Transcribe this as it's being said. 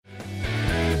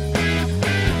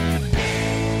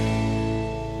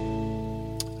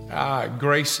Hi,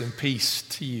 grace and peace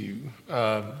to you.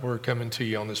 We're coming to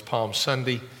you on this Palm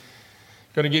Sunday.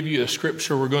 Going to give you a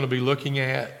scripture we're going to be looking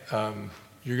at.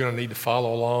 You're going to need to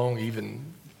follow along, even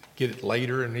get it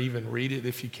later and even read it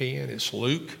if you can. It's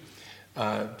Luke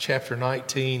chapter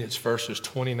 19. It's verses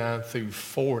 29 through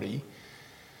 40.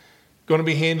 Going to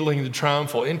be handling the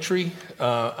triumphal entry.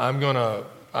 I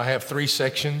have three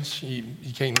sections.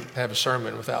 You can't have a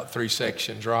sermon without three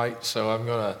sections, right?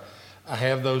 So I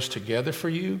have those together for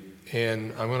you.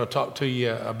 And I'm going to talk to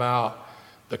you about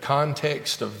the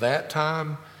context of that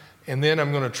time, and then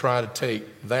I'm going to try to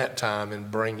take that time and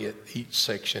bring each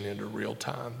section into real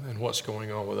time and what's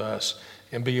going on with us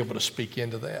and be able to speak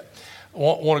into that. I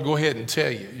want to go ahead and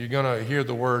tell you, you're going to hear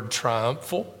the word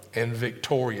triumphal and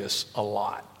victorious a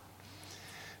lot.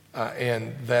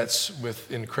 And that's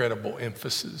with incredible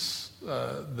emphasis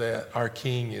that our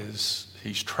King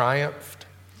he's triumphed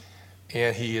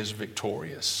and he is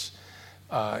victorious.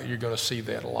 You're going to see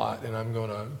that a lot, and I'm going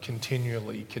to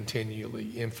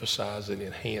continually emphasize and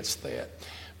enhance that.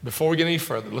 Before we get any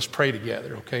further, let's pray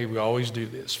together, okay? We always do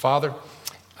this. Father,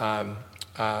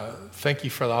 thank you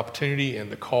for the opportunity and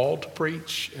the call to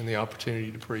preach and the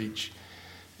opportunity to preach.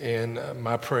 And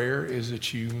my prayer is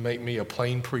that you make me a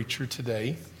plain preacher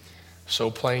today, so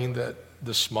plain that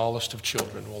the smallest of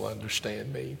children will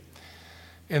understand me.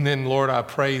 And then, Lord, I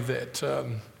pray that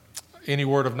any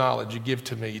word of knowledge you give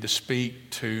to me to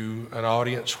speak to an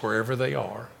audience wherever they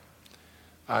are,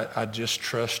 I just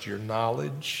trust your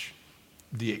knowledge,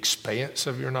 the expanse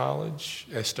of your knowledge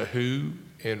as to who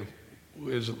and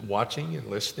is watching and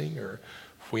listening or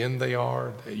when they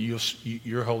are, that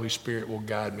your Holy Spirit will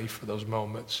guide me for those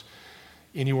moments.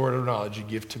 Any word of knowledge you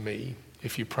give to me,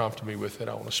 if you prompt me with it,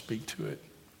 I want to speak to it.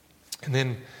 And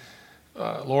then,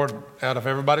 Lord, out of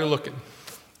everybody looking,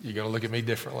 you're going to look at me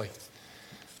differently.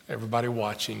 Everybody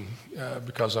watching,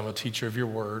 because I'm a teacher of your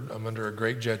word, I'm under a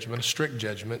great judgment, a strict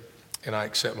judgment, and I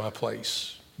accept my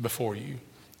place before you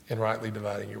in rightly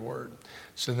dividing your word.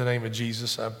 So in the name of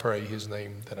Jesus, I pray his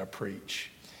name that I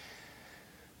preach.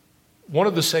 One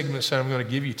of the segments that I'm going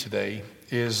to give you today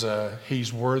is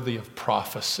he's worthy of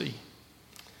prophecy.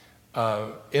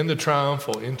 In the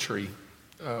triumphal entry,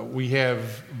 we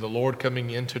have the Lord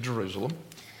coming into Jerusalem,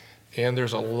 and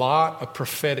there's a lot of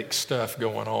prophetic stuff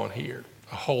going on here.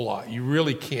 A whole lot. You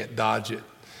really can't dodge it.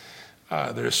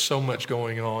 There's so much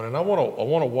going on, and I want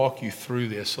to walk you through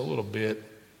this a little bit.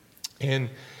 And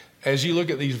as you look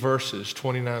at these verses,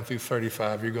 29 through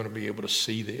 35, you're going to be able to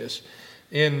see this.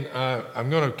 And I'm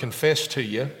going to confess to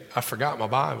you, I forgot my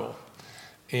Bible,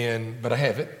 but I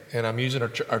have it, and I'm using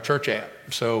our church app.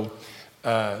 So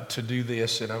to do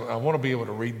this, and I want to be able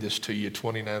to read this to you,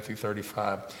 29 through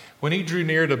 35. When he drew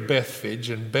near to Bethphage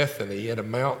and Bethany at a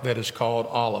mount that is called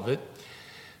Olivet,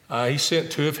 he sent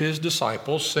two of his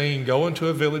disciples, saying, "Go into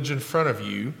a village in front of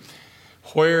you,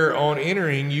 where on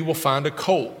entering you will find a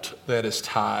colt that is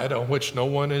tied, on which no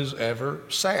one has ever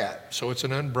sat." So it's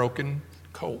an unbroken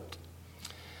colt.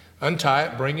 "Untie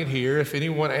it, bring it here. If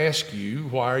anyone asks you,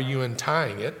 'Why are you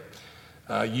untying it?'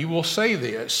 You will say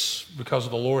this, because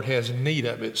the Lord has need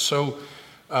of it." So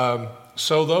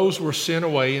those were sent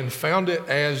away and found it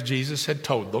as Jesus had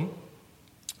told them.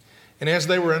 And as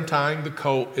they were untying the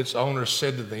colt, its owner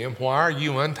said to them, "Why are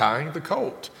you untying the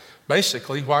colt?"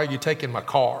 Basically, "Why are you taking my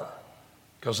car?"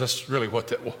 Because that's really what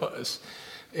that was.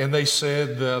 And they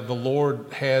said, the Lord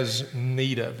has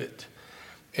need of it.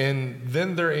 And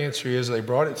then their answer is, they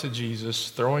brought it to Jesus,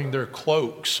 throwing their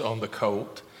cloaks on the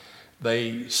colt.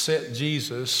 They set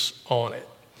Jesus on it.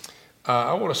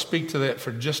 I want to speak to that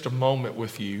for just a moment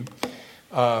with you,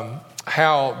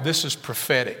 how this is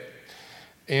prophetic.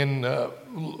 And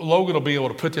Logan will be able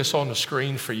to put this on the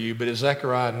screen for you, but it's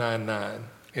Zechariah 9:9.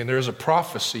 And there's a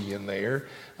prophecy in there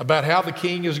about how the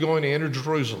king is going to enter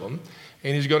Jerusalem,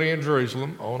 and he's going to enter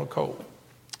Jerusalem on a colt.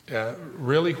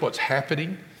 Really what's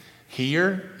happening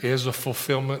here is a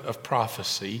fulfillment of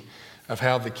prophecy of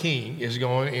how the king is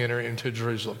going to enter into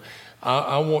Jerusalem.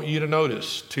 I want you to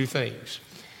notice two things.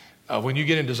 When you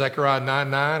get into Zechariah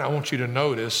 9:9, I want you to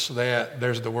notice that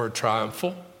there's the word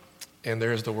triumphal and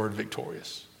there's the word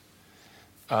victorious.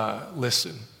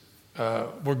 Listen,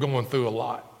 we're going through a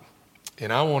lot,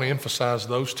 and I want to emphasize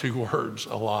those two words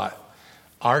a lot.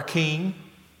 Our King,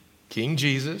 King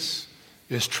Jesus,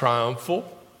 is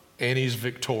triumphal and he's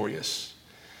victorious.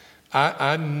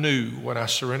 I knew when I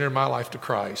surrendered my life to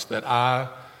Christ that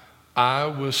I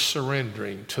was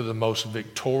surrendering to the most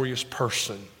victorious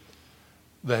person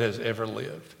that has ever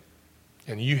lived.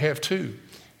 And you have too.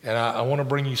 And I want to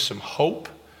bring you some hope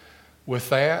with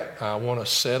that. I want to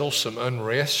settle some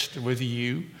unrest with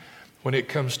you when it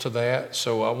comes to that.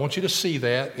 So I want you to see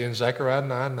that in Zechariah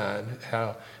 9:9,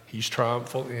 how He's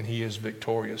triumphant and he is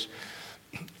victorious.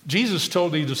 Jesus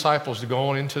told the disciples to go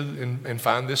on into and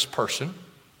find this person.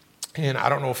 And I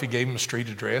don't know if he gave them a street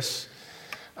address.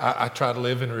 I try to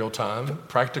live in real time,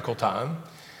 practical time.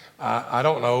 I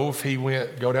don't know if he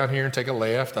went, go down here and take a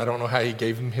left. I don't know how he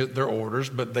gave them their orders,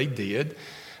 but they did.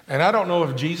 And I don't know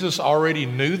if Jesus already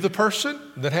knew the person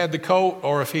that had the colt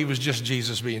or if he was just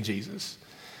Jesus being Jesus.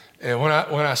 And when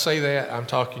I say that, I'm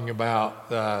talking about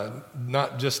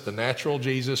not just the natural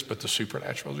Jesus, but the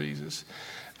supernatural Jesus.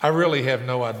 I really have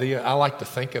no idea. I like to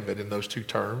think of it in those two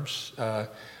terms.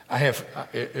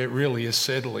 It really is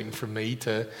settling for me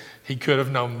he could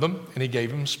have known them and he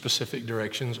gave them specific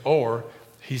directions, or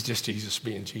he's just Jesus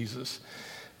being Jesus.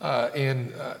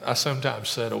 And I sometimes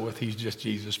settle with he's just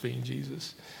Jesus being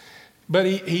Jesus. But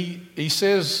he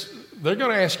says, they're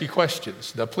going to ask you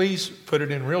questions. Now, please put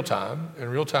it in real time.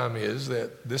 And real time is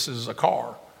that this is a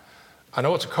car. I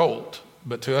know it's a colt,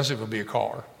 but to us it would be a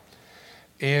car.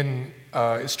 And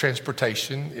it's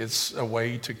transportation. It's a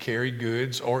way to carry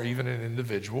goods or even an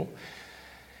individual.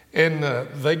 And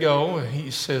they go, and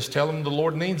he says, tell them the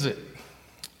Lord needs it.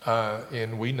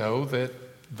 And we know that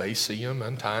they see him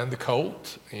untying the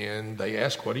colt, and they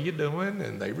ask, what are you doing?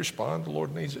 And they respond, the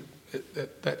Lord needs it.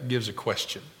 That gives a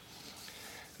question.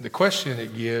 The question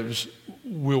it gives,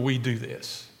 will we do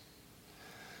this?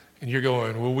 And you're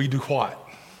going, will we do what?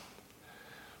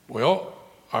 Well,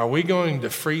 are we going to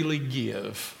freely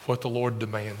give what the Lord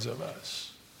demands of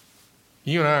us?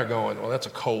 You and I are going, well, that's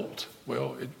a colt.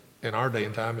 Well, in our day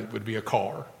and time, it would be a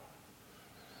car.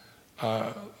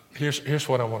 Here's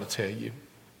what I want to tell you.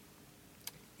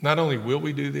 Not only will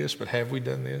we do this, but have we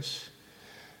done this?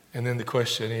 And then the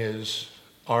question is,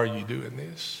 are you doing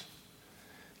this?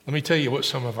 Let me tell you what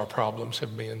some of our problems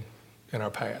have been in our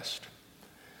past.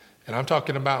 And I'm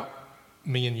talking about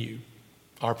me and you,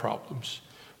 our problems.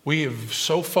 We have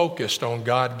so focused on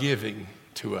God giving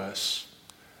to us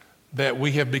that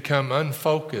we have become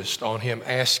unfocused on him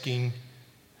asking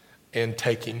and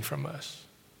taking from us.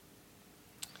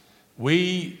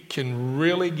 We can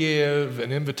really give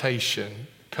an invitation,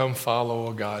 come follow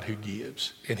a God who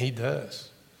gives, and he does.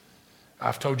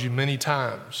 I've told you many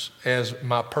times, as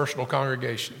my personal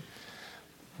congregation,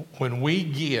 when we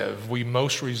give, we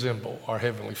most resemble our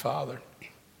Heavenly Father.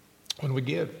 When we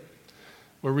give,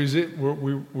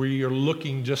 we are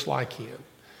looking just like him.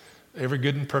 Every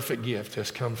good and perfect gift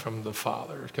has come from the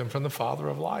Father. It's come from the Father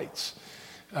of lights.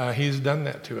 He's done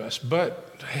that to us.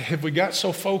 But have we got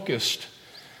so focused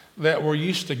that we're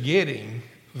used to getting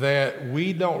that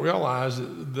we don't realize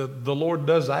that the Lord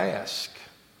does ask?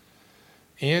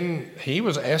 And he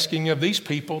was asking of these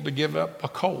people to give up a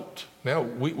colt. Now,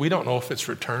 we don't know if it's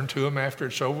returned to them after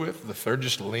it's over with, if they're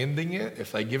just lending it,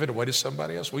 if they give it away to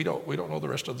somebody else. We don't know the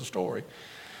rest of the story.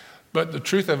 But the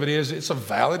truth of it is, it's a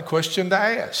valid question to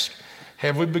ask.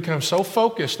 Have we become so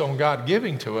focused on God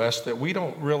giving to us that we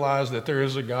don't realize that there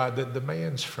is a God that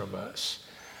demands from us?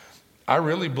 I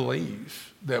really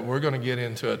believe that we're going to get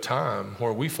into a time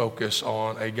where we focus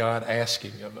on a God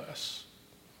asking of us.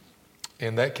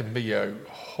 And that can be a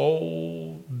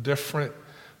whole different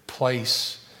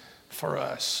place for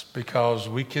us because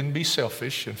we can be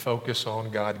selfish and focus on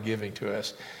God giving to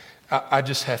us. I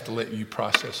just have to let you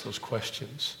process those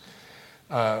questions.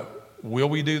 Will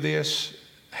we do this?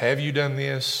 Have you done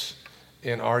this?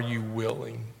 And are you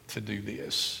willing to do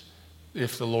this?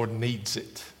 If the Lord needs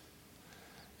it.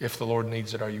 If the Lord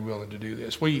needs it, are you willing to do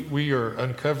this? We are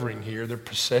uncovering here the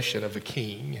procession of a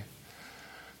king.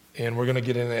 And we're going to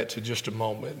get into that to just a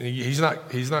moment. He's not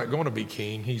going to be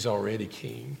king. He's already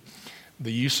king.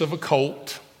 The use of a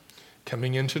colt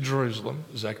coming into Jerusalem,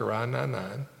 Zechariah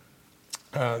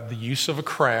 9:9. The use of a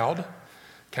crowd,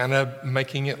 kind of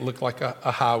making it look like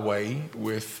a highway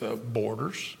with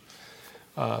borders.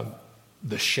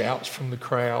 The shouts from the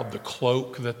crowd, the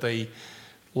cloak that they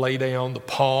lay down, the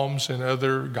palms and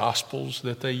other gospels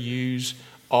that they use,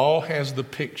 all has the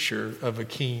picture of a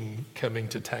king coming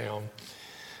to town.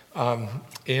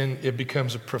 And it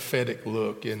becomes a prophetic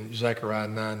look, and Zechariah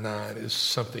 9:9 is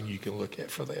something you can look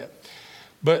at for that.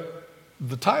 But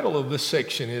the title of this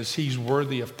section is He's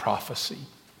Worthy of Prophecy.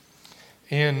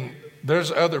 And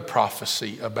there's other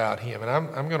prophecy about him, and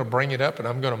I'm going to bring it up, and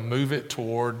I'm going to move it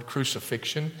toward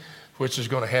crucifixion, which is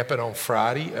going to happen on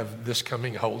Friday of this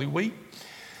coming Holy Week.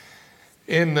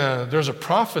 And there's a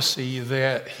prophecy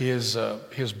that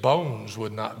his bones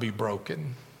would not be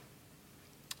broken.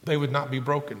 They would not be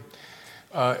broken.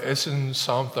 It's in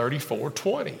Psalm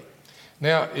 34:20.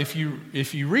 Now, if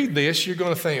you read this, you're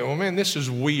going to think, oh man, this is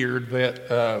weird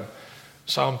that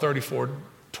Psalm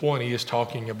 34:20 is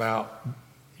talking about,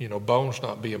 bones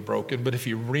not being broken. But if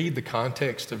you read the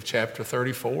context of chapter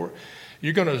 34,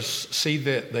 you're going to see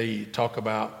that they talk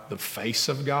about the face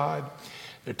of God.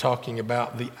 They're talking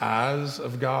about the eyes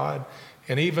of God,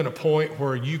 and even a point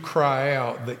where you cry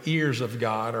out, the ears of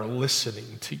God are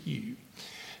listening to you.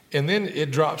 And then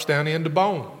it drops down into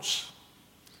bones.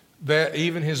 That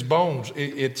even his bones,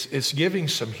 it's giving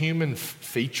some human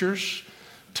features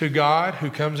to God who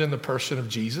comes in the person of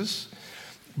Jesus.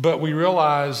 But we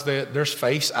realize that there's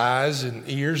face, eyes, and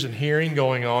ears and hearing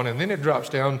going on, and then it drops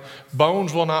down,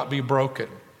 bones will not be broken.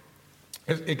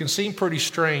 It can seem pretty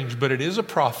strange, but it is a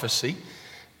prophecy.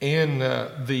 And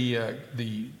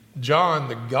the John,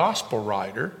 the gospel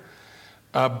writer,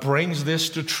 brings this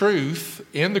to truth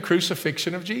in the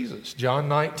crucifixion of Jesus. John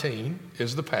 19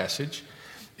 is the passage.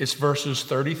 It's verses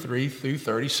 33 through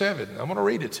 37. I'm going to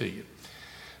read it to you.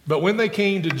 But when they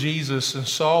came to Jesus and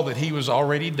saw that he was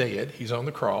already dead, he's on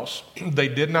the cross, they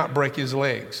did not break his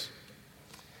legs.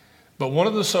 But one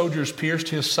of the soldiers pierced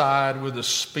his side with a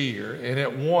spear, and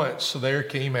at once there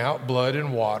came out blood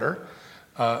and water,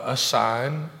 a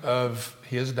sign of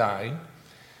his dying.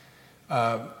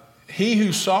 He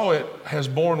who saw it has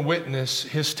borne witness,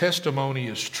 his testimony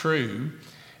is true,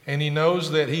 and he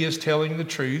knows that he is telling the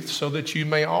truth so that you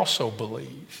may also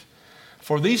believe.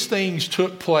 For these things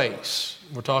took place.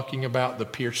 We're talking about the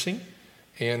piercing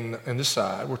in the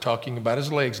side. We're talking about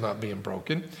his legs not being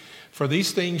broken. For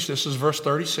these things, this is verse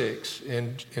 36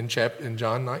 in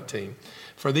John 19.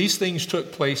 For these things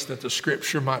took place that the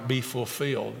scripture might be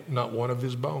fulfilled. Not one of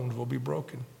his bones will be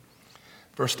broken.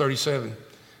 Verse 37.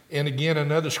 And again,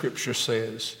 another scripture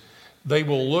says, they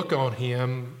will look on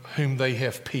him whom they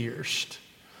have pierced.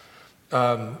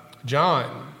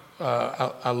 John,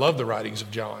 I love the writings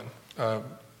of John.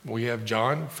 We have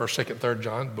John, 1st, 2nd, 3rd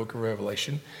John, book of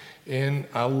Revelation. And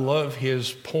I love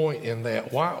his point in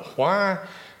that. Why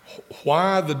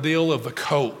the deal of the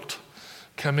colt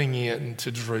coming in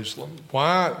to Jerusalem?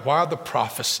 Why the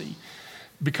prophecy?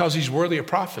 Because he's worthy of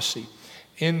prophecy.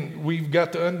 And we've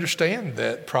got to understand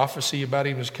that prophecy about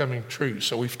him is coming true.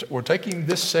 So we're taking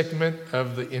this segment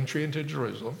of the entry into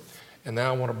Jerusalem, and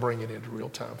now I want to bring it into real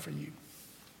time for you.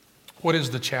 What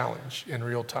is the challenge in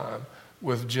real time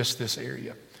with just this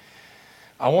area?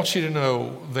 I want you to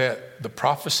know that the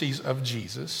prophecies of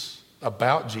Jesus,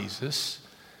 about Jesus,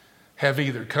 have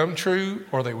either come true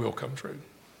or they will come true.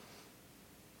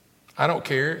 I don't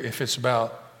care if it's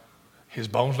about his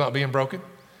bones not being broken.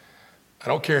 I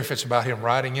don't care if it's about him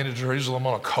riding into Jerusalem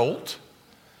on a colt.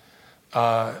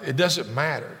 It doesn't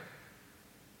matter.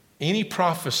 Any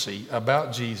prophecy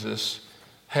about Jesus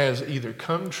has either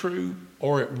come true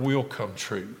or it will come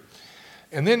true.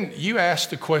 And then you ask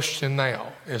the question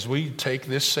now, as we take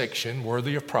this section,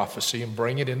 worthy of prophecy, and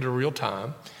bring it into real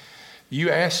time, you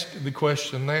ask the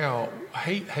question now,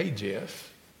 hey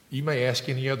Jeff, you may ask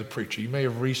any other preacher, you may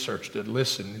have researched it,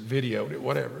 listened, videoed it,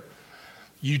 whatever,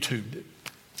 YouTubed it.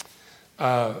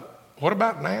 What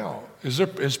about now?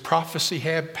 Is prophecy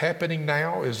happening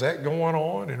now? Is that going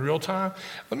on in real time?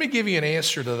 Let me give you an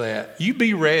answer to that. You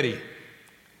be ready.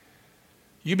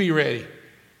 You be ready.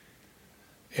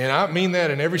 And I mean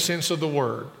that in every sense of the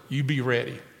word. You be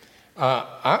ready.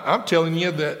 I'm telling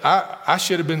you that I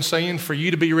should have been saying for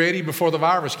you to be ready before the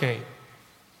virus came.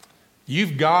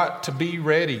 You've got to be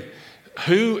ready.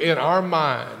 Who in our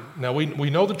mind, now we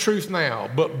know the truth now,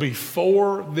 but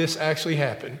before this actually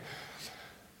happened,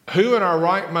 who in our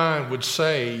right mind would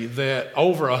say that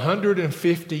over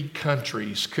 150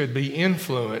 countries could be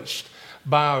influenced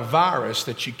by a virus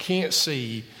that you can't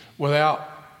see without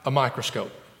a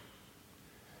microscope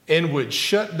and would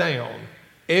shut down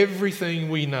everything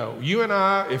we know? You and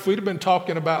I, if we'd have been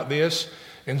talking about this,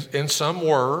 and some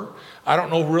were, I don't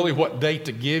know really what date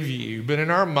to give you, but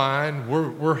in our mind,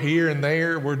 we're here and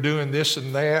there, we're doing this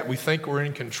and that, we think we're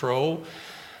in control.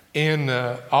 And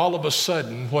all of a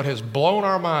sudden, what has blown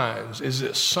our minds is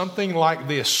that something like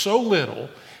this, so little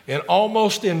and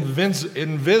almost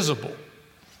invisible,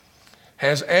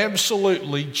 has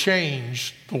absolutely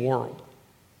changed the world.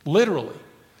 Literally.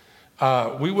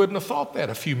 We wouldn't have thought that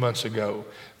a few months ago.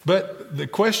 But the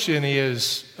question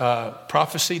is,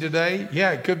 prophecy today?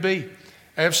 Yeah, it could be.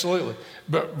 Absolutely.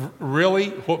 But really,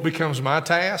 what becomes my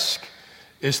task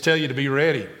is tell you to be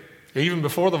ready, even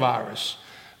before the virus.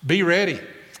 Be ready.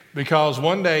 Because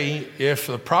one day, if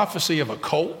the prophecy of a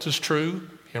colt is true,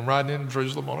 him riding into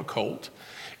Jerusalem on a colt,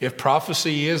 if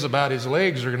prophecy is about his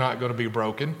legs are not going to be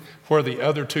broken, where the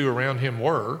other two around him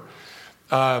were,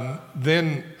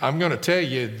 then I'm going to tell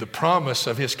you the promise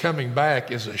of his coming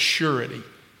back is a surety.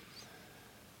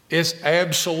 It's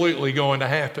absolutely going to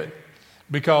happen.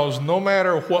 Because no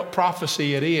matter what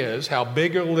prophecy it is, how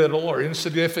big or little or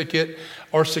insignificant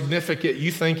or significant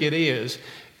you think it is,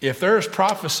 if there's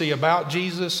prophecy about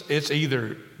Jesus, it's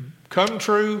either come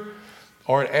true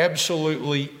or it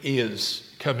absolutely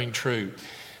is coming true.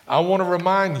 I want to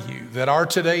remind you that our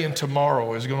today and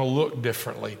tomorrow is going to look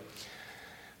differently.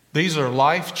 These are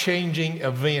life-changing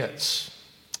events,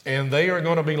 and they are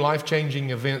going to be life-changing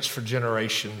events for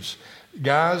generations.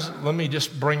 Guys, let me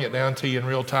just bring it down to you in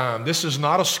real time. This is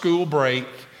not a school break,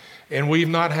 and we've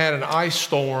not had an ice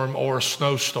storm or a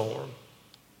snowstorm.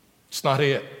 It's not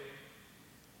it.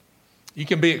 You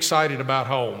can be excited about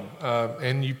home,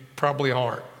 and you probably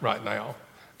aren't right now.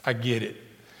 I get it.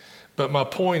 But my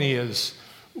point is,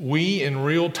 we in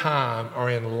real time are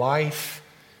in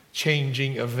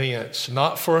life-changing events,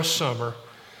 not for a summer,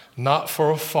 not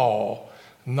for a fall,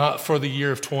 not for the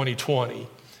year of 2020.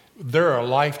 There are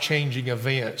life-changing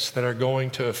events that are going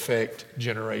to affect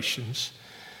generations.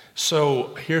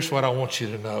 So here's what I want you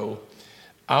to know.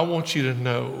 I want you to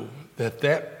know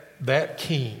that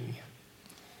king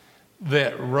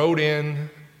that rode in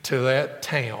to that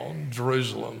town,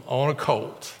 Jerusalem, on a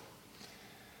colt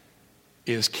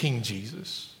is King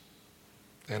Jesus.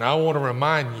 And I want to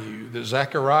remind you that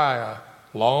Zechariah,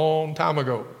 long time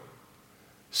ago,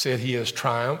 said he is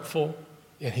triumphal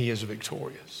and he is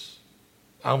victorious.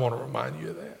 I want to remind you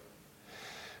of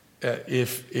that.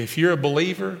 If you're a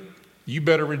believer, you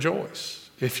better rejoice.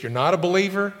 If you're not a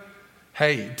believer,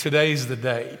 hey, today's the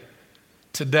day.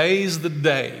 Today's the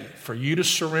day for you to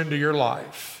surrender your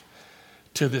life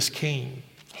to this King.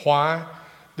 Why?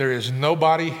 There is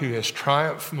nobody who has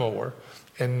triumphed more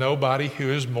and nobody who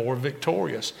is more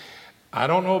victorious. I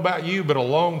don't know about you, but a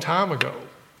long time ago,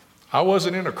 I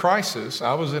wasn't in a crisis.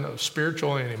 I was in a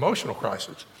spiritual and emotional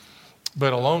crisis.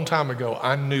 But a long time ago,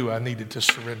 I knew I needed to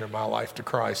surrender my life to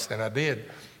Christ, and I did.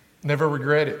 Never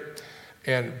regret it.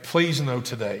 And please know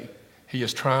today, he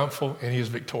is triumphal and he is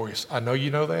victorious. I know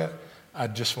you know that. I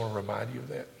just want to remind you of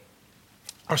that.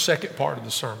 Our second part of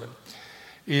the sermon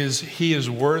is he is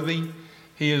worthy.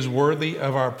 He is worthy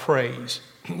of our praise.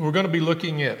 We're going to be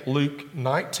looking at Luke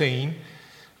 19,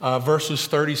 verses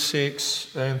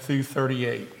 36 and through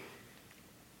 38.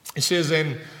 It says,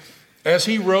 "And as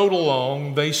he rode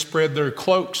along, they spread their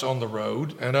cloaks on the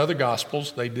road." And other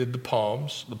gospels, they did the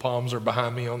palms. The palms are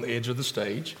behind me on the edge of the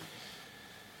stage.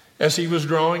 "As he was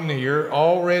drawing near,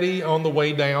 already on the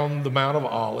way down the Mount of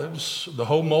Olives, the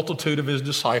whole multitude of his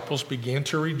disciples began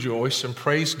to rejoice and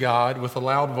praise God with a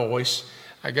loud voice."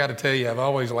 I got to tell you, I've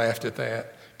always laughed at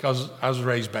that because I was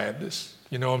raised Baptist.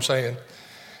 You know what I'm saying?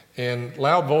 And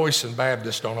loud voice and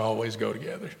Baptist don't always go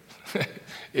together.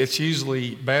 It's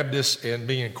usually Baptist and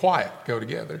being quiet go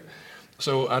together.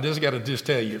 So I just got to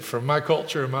tell you, from my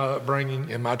culture and my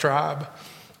upbringing and my tribe,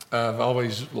 I've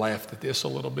always laughed at this a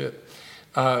little bit.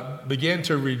 Began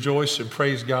to rejoice and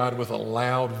praise God with a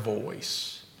loud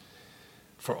voice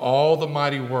for all the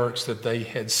mighty works that they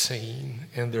had seen.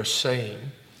 And they're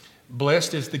saying,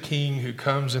 "Blessed is the King who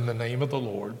comes in the name of the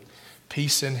Lord,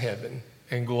 peace in heaven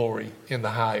and glory in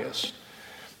the highest."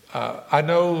 I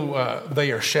know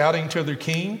they are shouting to their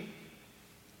King,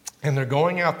 and they're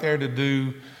going out there to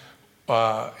do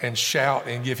and shout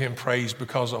and give him praise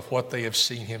because of what they have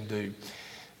seen him do.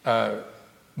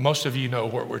 Most of you know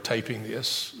where we're taping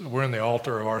this. We're in the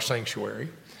altar of our sanctuary.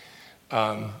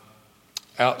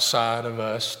 Outside of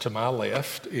us, to my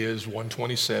left, is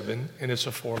 127, and it's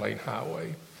a 4-lane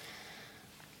highway.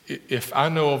 If I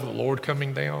know of the Lord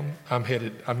coming down, I'm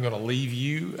going to leave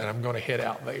you, and I'm going to head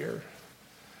out there.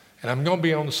 And I'm going to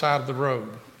be on the side of the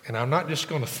road, and I'm not just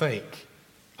going to think,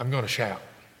 I'm going to shout.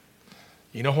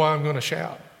 You know why I'm going to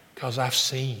shout? Because I've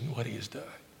seen what he has done.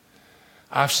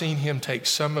 I've seen him take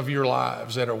some of your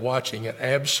lives that are watching and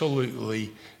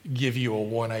absolutely give you a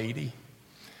 180.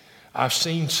 I've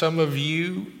seen some of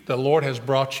you, the Lord has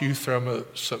brought you through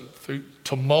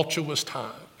tumultuous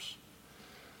times,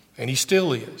 and he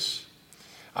still is.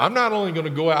 I'm not only going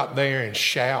to go out there and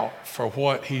shout for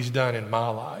what he's done in my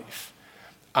life.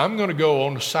 I'm going to go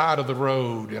on the side of the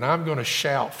road and I'm going to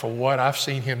shout for what I've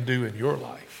seen him do in your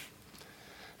life.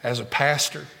 As a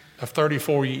pastor of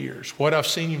 34 years, what I've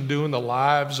seen him do in the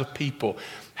lives of people,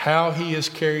 how he has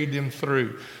carried them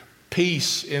through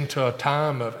peace into a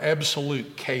time of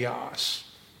absolute chaos,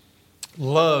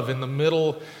 love in the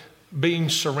middle, being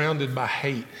surrounded by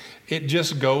hate. It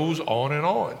just goes on and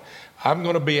on. I'm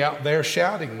going to be out there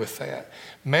shouting with that.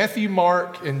 Matthew,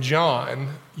 Mark, and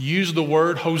John use the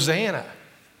word Hosanna.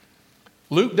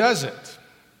 Luke doesn't,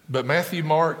 but Matthew,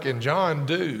 Mark, and John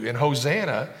do. And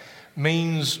Hosanna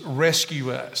means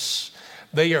rescue us.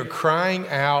 They are crying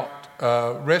out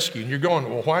rescue. And you're going,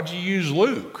 well, why'd you use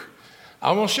Luke?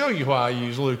 I'm going to show you why I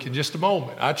use Luke in just a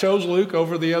moment. I chose Luke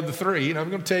over the other three, and I'm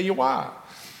going to tell you why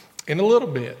in a little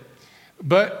bit.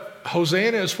 But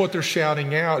Hosanna is what they're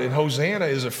shouting out, and Hosanna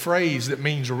is a phrase that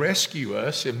means rescue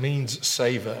us. It means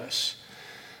save us.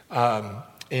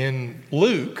 And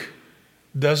Luke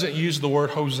doesn't use the word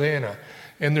Hosanna.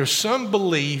 And there's some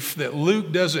belief that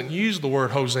Luke doesn't use the word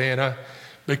Hosanna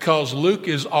because Luke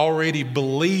is already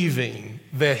believing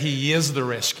that he is the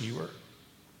rescuer.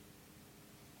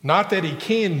 Not that he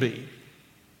can be,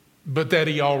 but that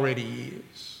he already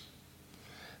is.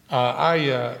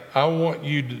 I want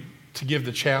you to give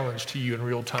the challenge to you in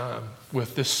real time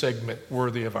with this segment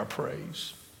worthy of our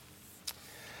praise.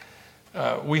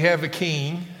 We have a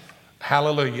king,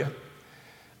 hallelujah.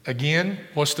 Again,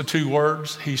 what's the two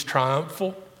words? He's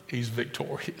triumphal, he's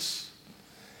victorious.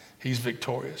 He's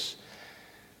victorious.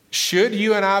 Should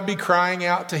you and I be crying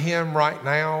out to him right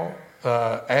now,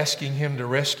 asking him to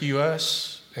rescue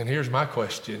us? And here's my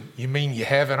question. You mean you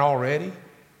haven't already?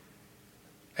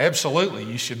 Absolutely,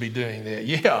 you should be doing that.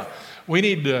 Yeah, we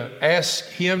need to ask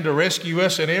him to rescue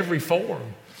us in every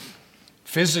form,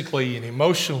 physically and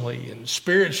emotionally and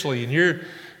spiritually. And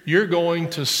you're going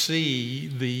to see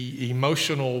the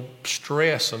emotional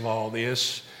stress of all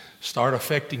this start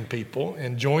affecting people.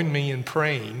 And join me in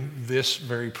praying this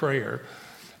very prayer.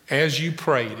 As you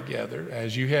pray together,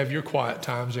 as you have your quiet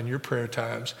times and your prayer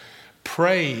times,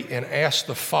 pray and ask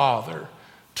the Father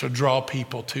to draw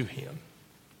people to him.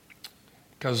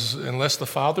 Because unless the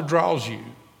Father draws you,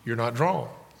 you're not drawn.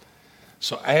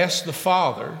 So ask the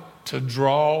Father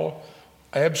to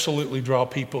absolutely draw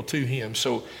people to him.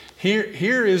 So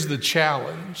here is the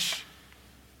challenge.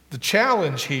 The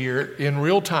challenge here in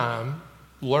real time,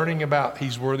 learning about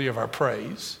he's worthy of our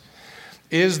praise,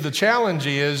 the challenge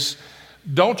is,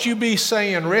 don't you be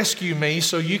saying, rescue me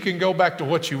so you can go back to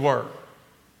what you were.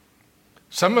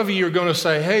 Some of you are going to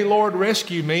say, hey, Lord,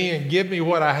 rescue me and give me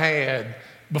what I had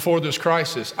before this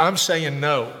crisis. I'm saying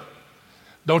no.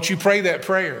 Don't you pray that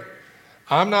prayer.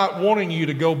 I'm not wanting you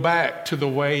to go back to the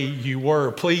way you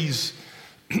were. Please,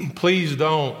 please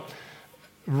don't.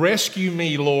 Rescue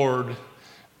me, Lord,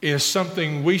 is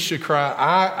something we should cry.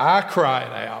 I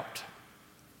cried out.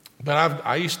 But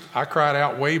I cried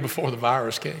out way before the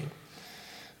virus came.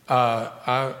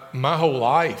 My whole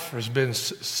life, there's been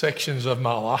sections of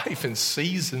my life and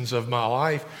seasons of my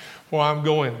life where I'm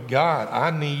going, God,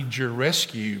 I need your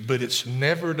rescue, but it's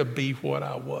never to be what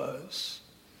I was.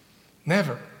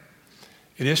 Never.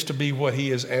 It is to be what he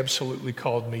has absolutely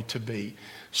called me to be.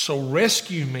 So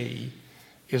rescue me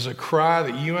is a cry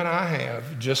that you and I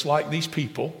have, just like these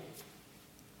people,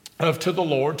 to the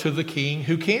Lord, to the King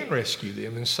who can rescue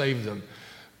them and save them.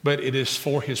 But it is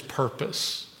for his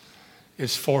purpose.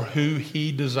 It's for who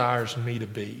he desires me to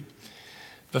be.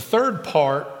 The third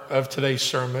part of today's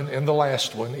sermon, and the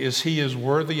last one, is he is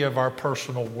worthy of our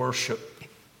personal worship.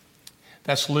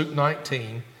 That's Luke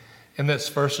 19, and that's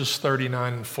verses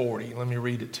 39 and 40. Let me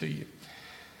read it to you.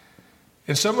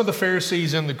 And some of the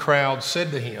Pharisees in the crowd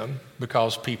said to him,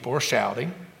 because people are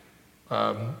shouting,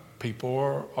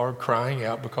 people are crying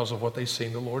out because of what they've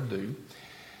seen the Lord do.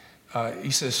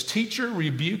 He says, teacher,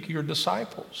 rebuke your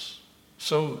disciples.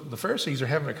 So the Pharisees are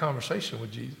having a conversation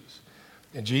with Jesus.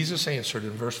 And Jesus answered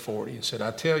in verse 40 and said,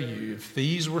 I tell you, if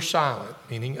these were silent,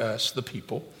 meaning us, the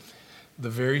people, the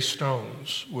very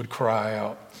stones would cry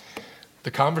out. The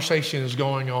conversation is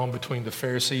going on between the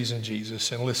Pharisees and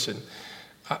Jesus. And listen,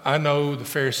 I know the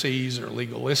Pharisees are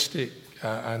legalistic.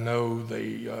 I know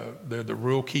they're the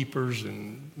rule keepers,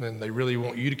 and they really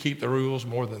want you to keep the rules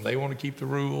more than they want to keep the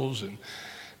rules.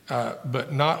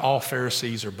 But not all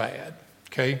Pharisees are bad,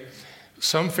 okay?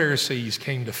 Some Pharisees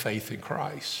came to faith in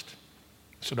Christ.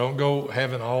 So don't go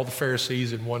having all the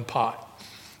Pharisees in one pot.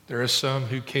 There are some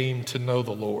who came to know the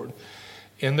Lord.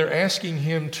 And they're asking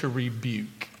him to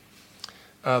rebuke.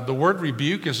 The word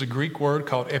rebuke is a Greek word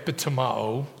called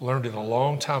epitomao. Learned it a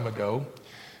long time ago.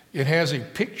 It has a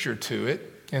picture to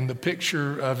it, and the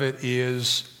picture of it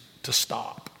is to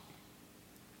stop.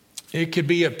 It could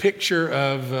be a picture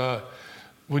of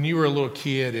when you were a little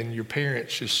kid and your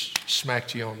parents just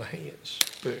smacked you on the hands.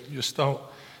 But just don't,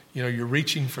 you're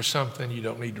reaching for something you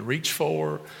don't need to reach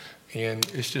for, and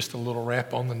it's just a little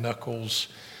rap on the knuckles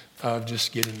of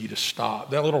just getting you to stop.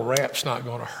 That little rap's not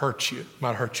going to hurt you. It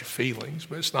might hurt your feelings,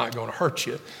 but it's not going to hurt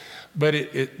you. But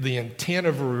the intent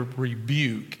of a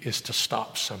rebuke is to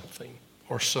stop something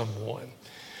or someone.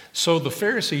 So the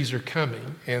Pharisees are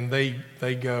coming, and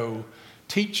they go,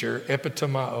 teacher,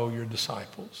 epitomao your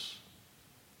disciples.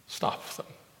 Stop them.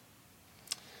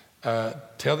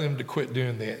 Tell them to quit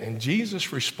doing that. And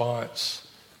Jesus' response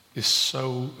is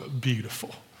so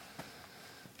beautiful.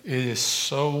 It is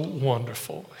so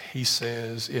wonderful. He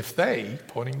says, if they,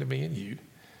 pointing to me and you,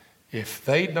 if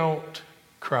they don't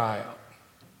cry out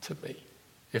to me,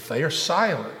 if they are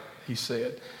silent, he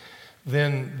said,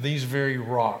 then these very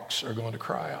rocks are going to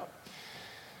cry out.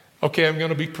 Okay, I'm going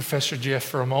to be Professor Jeff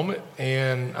for a moment,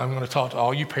 and I'm going to talk to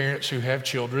all you parents who have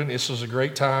children. This is a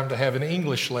great time to have an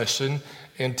English lesson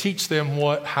and teach them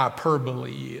what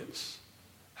hyperbole is.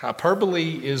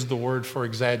 Hyperbole is the word for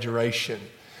exaggeration.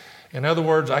 In other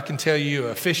words, I can tell you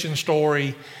a fishing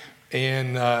story,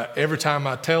 and every time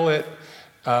I tell it,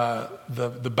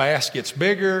 the bass gets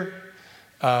bigger.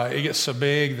 It gets so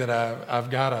big that I've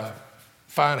got to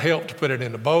find help to put it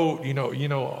in the boat. You know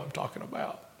what I'm talking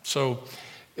about. So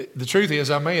the truth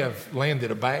is, I may have landed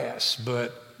a bass,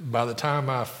 but by the time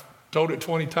I've told it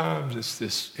 20 times,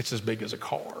 it's as big as a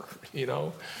car.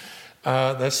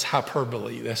 That's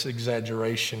hyperbole. That's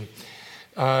exaggeration.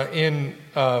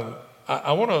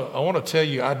 I want to tell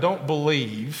you, I don't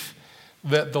believe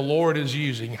that the Lord is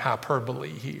using hyperbole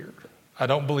here. I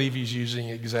don't believe he's using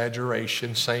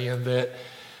exaggeration, saying that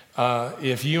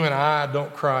if you and I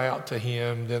don't cry out to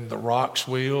him, then the rocks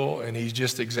will, and he's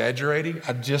just exaggerating.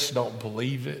 I just don't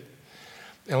believe it.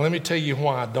 And let me tell you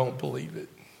why I don't believe it.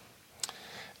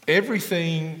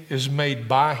 Everything is made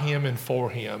by him and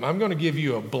for him. I'm going to give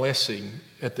you a blessing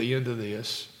at the end of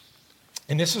this,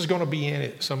 and this is going to be in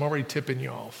it, so I'm already tipping you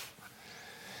off.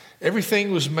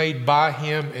 Everything was made by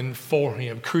him and for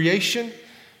him. Creation,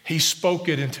 he spoke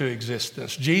it into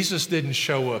existence. Jesus didn't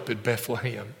show up at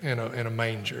Bethlehem in a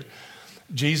manger.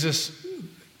 Jesus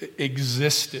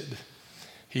existed.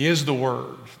 He is the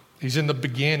Word. He's in the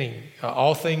beginning.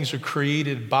 All things are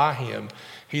created by him.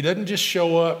 He doesn't just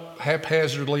show up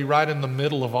haphazardly right in the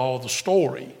middle of all the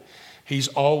story. He's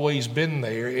always been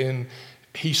there, and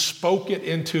he spoke it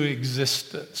into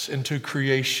existence, into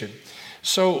creation.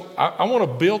 So I want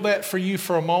to build that for you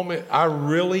for a moment. I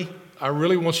really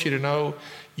want you to know,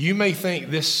 you may think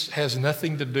this has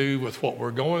nothing to do with what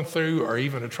we're going through or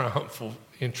even a triumphal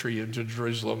entry into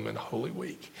Jerusalem in Holy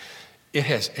Week. It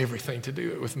has everything to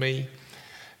do with me.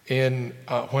 And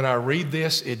when I read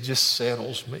this, it just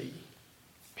settles me.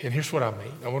 And here's what I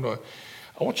mean.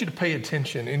 I want you to pay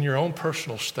attention in your own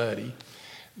personal study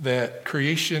that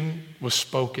creation was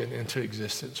spoken into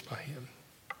existence by him.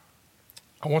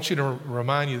 I want you to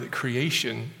remind you that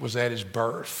creation was at his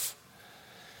birth.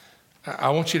 I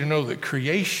want you to know that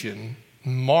creation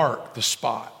marked the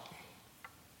spot.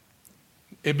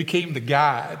 It became the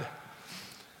guide.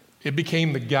 It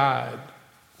became the guide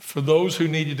for those who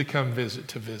needed to come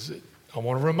visit. I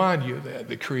want to remind you of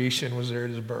that creation was there at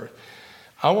his birth.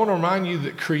 I want to remind you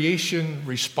that creation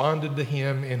responded to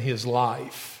him in his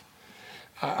life.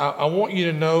 I want you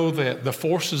to know that the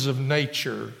forces of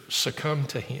nature succumbed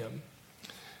to him.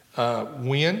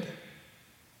 Wind,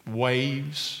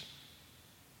 waves,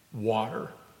 water.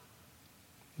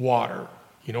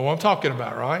 You know what I'm talking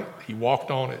about, right? He walked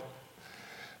on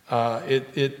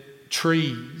it.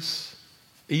 Trees,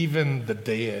 even the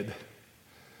dead,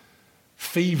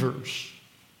 fevers.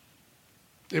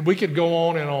 We could go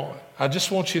on and on. I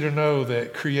just want you to know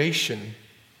that creation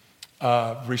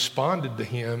responded to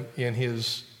him in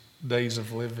his days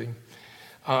of living.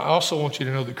 I also want you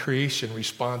to know that creation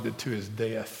responded to his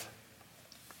death.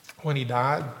 When he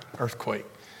died, earthquake,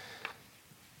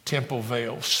 temple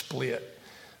veil split.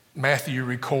 Matthew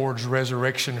records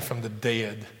resurrection from the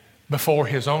dead before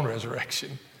his own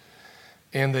resurrection.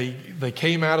 And they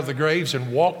came out of the graves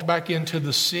and walked back into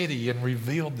the city and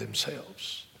revealed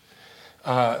themselves.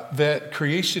 That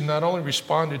creation not only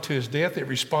responded to his death, it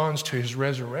responds to his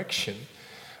resurrection.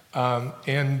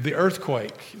 And the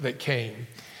earthquake that came,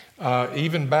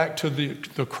 even back to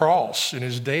the cross and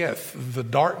his death, the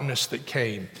darkness that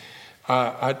came.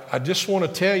 I just want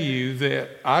to tell you that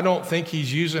I don't think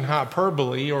he's using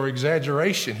hyperbole or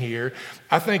exaggeration here.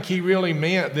 I think he really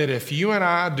meant that if you and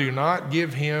I do not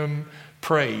give him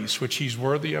praise, which he's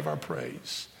worthy of our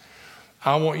praise,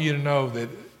 I want you to know that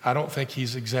I don't think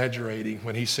he's exaggerating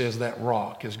when he says that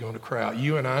rock is going to cry out.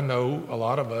 You and I know, a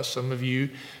lot of us, some of you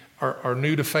are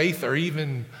new to faith or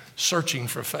even searching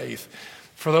for faith.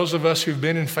 For those of us who've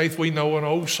been in faith, we know an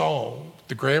old song.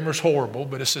 The grammar's horrible,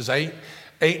 but it says,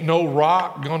 ain't no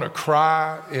rock gonna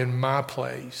cry in my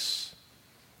place.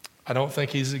 I don't think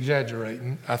he's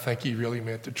exaggerating. I think he really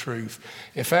meant the truth.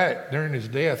 In fact, during his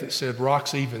death, it said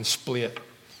rocks even split.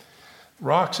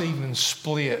 Rocks even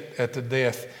split at the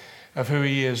death of who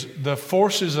he is. The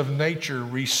forces of nature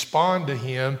respond to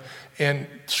him, and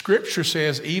Scripture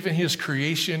says even his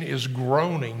creation is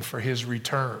groaning for his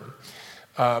return.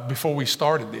 Before we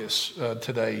started this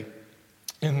today,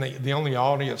 and the only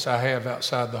audience I have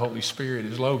outside the Holy Spirit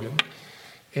is Logan.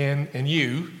 and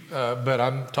you, but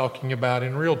I'm talking about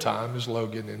in real time is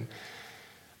Logan. And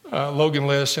Logan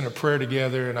led us in a prayer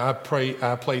together, and I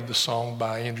played the song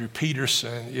by Andrew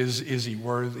Peterson, Is He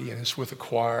Worthy? And it's with a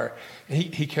choir. And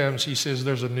he comes, he says,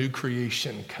 there's a new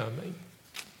creation coming.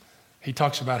 He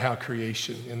talks about how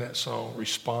creation in that song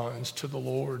responds to the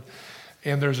Lord.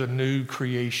 And there's a new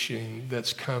creation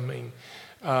that's coming.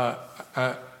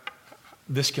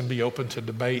 This can be open to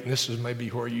debate, and this is maybe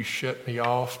where you shut me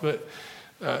off, but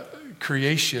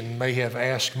creation may have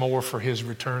asked more for his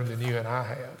return than you and I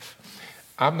have.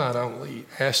 I'm not only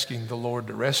asking the Lord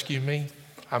to rescue me,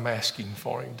 I'm asking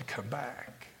for him to come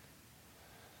back.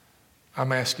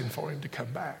 I'm asking for him to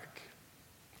come back.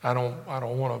 I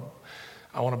want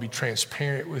to be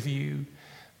transparent with you.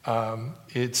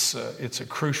 It's a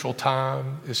crucial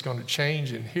time. It's going to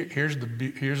change. And here's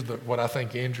what I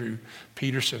think Andrew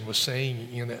Peterson was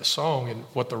saying in that song, and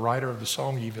what the writer of the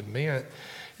song even meant,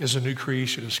 is a new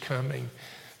creation is coming.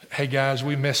 Hey guys,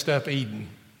 we messed up Eden.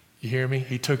 You hear me?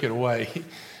 He took it away.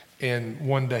 And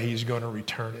one day he's going to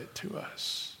return it to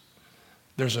us.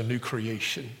 There's a new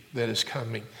creation that is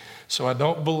coming. So I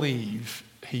don't believe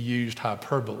he used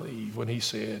hyperbole when he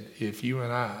said, if you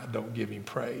and I don't give him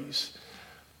praise,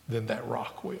 then that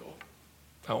rock will.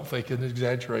 I don't think it's an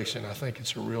exaggeration. I think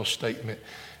it's a real statement.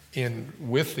 And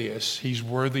with this, he's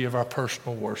worthy of our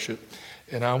personal worship.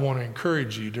 And I want to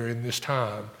encourage you during this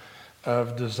time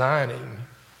of designing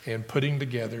and putting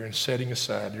together and setting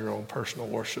aside your own personal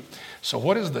worship. So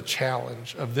what is the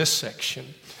challenge of this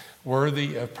section?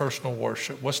 Worthy of personal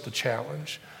worship. What's the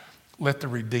challenge? Let the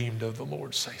redeemed of the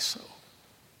Lord say so.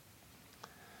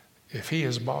 If he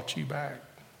has bought you back,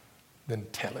 then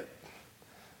tell it.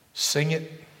 Sing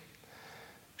it.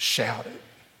 Shout it.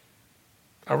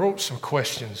 I wrote some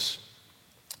questions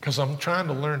because I'm trying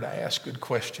to learn to ask good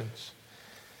questions.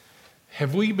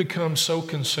 Have we become so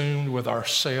consumed with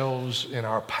ourselves and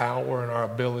our power and our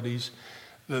abilities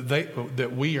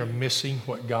that we are missing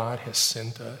what God has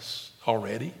sent us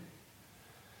already?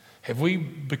 Have we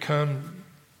become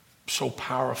so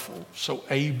powerful, so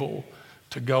able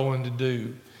to go and to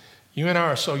do? You and I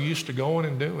are so used to going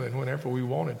and doing whenever we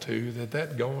wanted to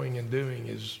that going and doing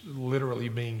is literally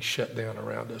being shut down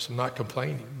around us. I'm not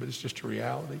complaining, but it's just a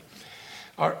reality.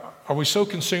 Are we so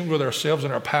consumed with ourselves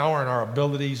and our power and our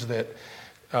abilities that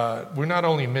we not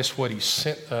only miss what he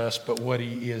sent us, but what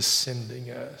he is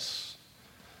sending us?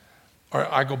 Or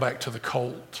I go back to the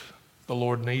colt, the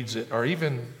Lord needs it, or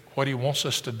even what he wants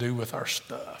us to do with our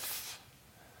stuff.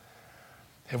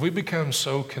 Have we become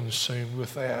so consumed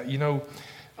with that? You know,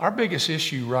 our biggest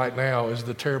issue right now is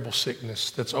the terrible sickness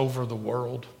that's over the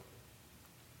world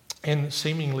and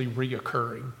seemingly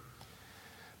reoccurring.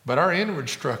 But our inward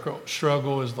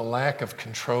struggle is the lack of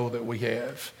control that we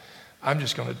have. I'm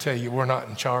just going to tell you, we're not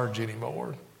in charge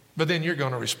anymore. But then you're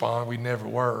going to respond, we never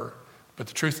were. But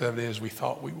the truth of it is, we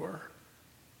thought we were.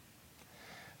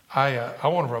 I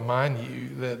want to remind you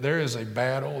that there is a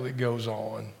battle that goes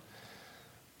on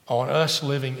us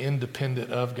living independent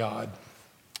of God.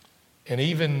 And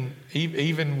even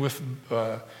with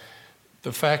the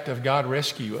fact of God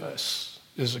rescue us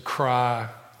is a cry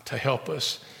to help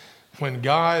us, when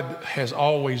God has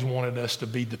always wanted us to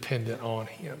be dependent on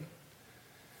him.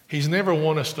 He's never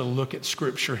wanted us to look at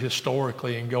Scripture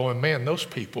historically and going, man, those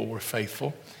people were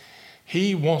faithful.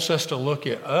 He wants us to look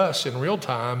at us in real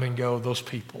time and go, those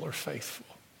people are faithful.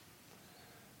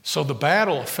 So the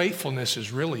battle of faithfulness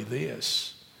is really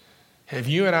this. Have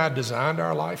you and I designed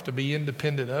our life to be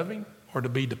independent of him or to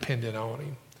be dependent on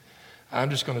him? I'm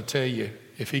just going to tell you,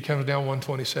 if he comes down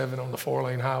 127 on the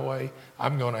 4-lane highway,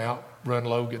 I'm going to outrun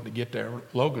Logan to get there.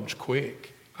 Logan's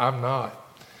quick. I'm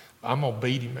not. I'm going to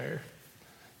beat him there.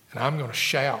 And I'm going to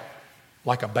shout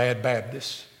like a bad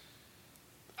Baptist.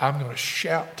 I'm going to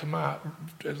shout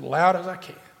as loud as I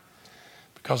can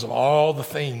because of all the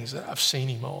things that I've seen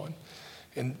him on.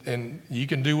 And you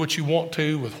can do what you want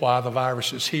to with why the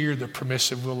virus is here, the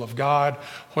permissive will of God,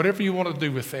 whatever you want to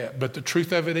do with that. But the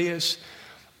truth of it is,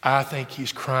 I think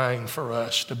he's crying for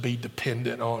us to be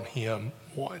dependent on him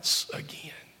once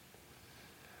again.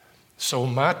 So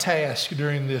my task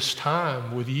during this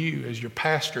time with you as your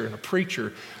pastor and a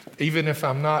preacher, even if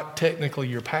I'm not technically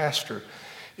your pastor,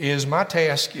 is my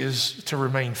task is to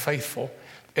remain faithful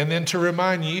and then to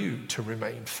remind you to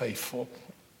remain faithful.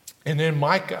 And then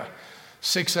Micah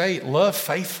 6:8, love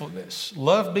faithfulness.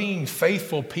 Love being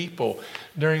faithful people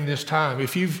during this time.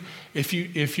 If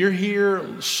you're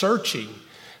here searching,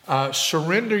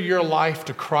 surrender your life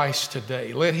to Christ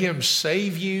today. Let him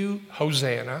save you,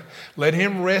 Hosanna. Let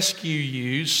him rescue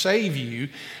you, save you,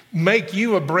 make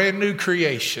you a brand new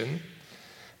creation.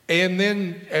 And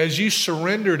then as you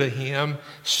surrender to him,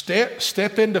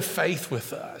 step into faith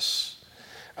with us.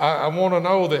 I want to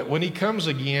know that when he comes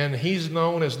again, he's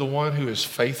known as the one who is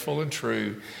faithful and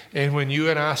true. And when you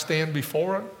and I stand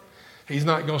before him, he's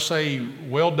not going to say,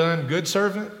 well done, good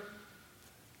servant.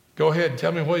 Go ahead and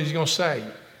tell me what he's going to say.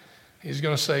 He's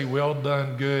going to say, well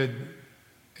done, good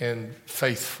and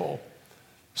faithful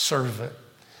servant.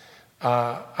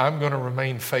 I'm going to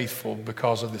remain faithful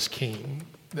because of this king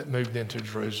that moved into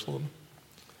Jerusalem.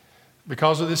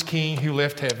 Because of this king who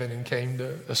left heaven and came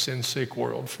to a sin-sick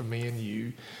world for me and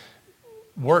you,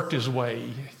 worked his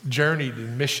way, journeyed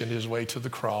and missioned his way to the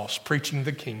cross, preaching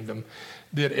the kingdom,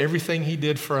 did everything he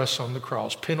did for us on the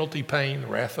cross, penalty paying the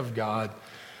wrath of God.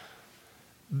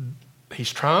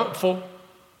 He's triumphal.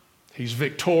 He's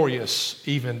victorious.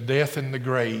 Even death in the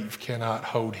grave cannot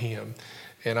hold him.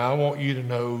 And I want you to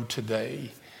know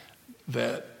today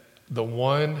that the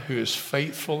one who is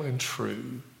faithful and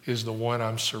true is the one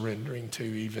I'm surrendering to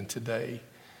even today.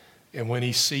 And when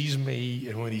he sees me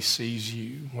and when he sees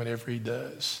you, whenever he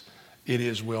does, it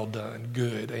is well done,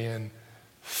 good and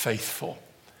faithful.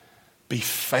 Be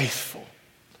faithful.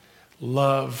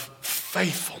 Love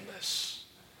faithfulness.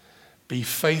 Be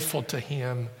faithful to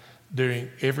him during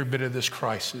every bit of this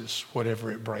crisis,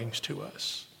 whatever it brings to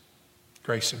us.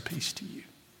 Grace and peace to you.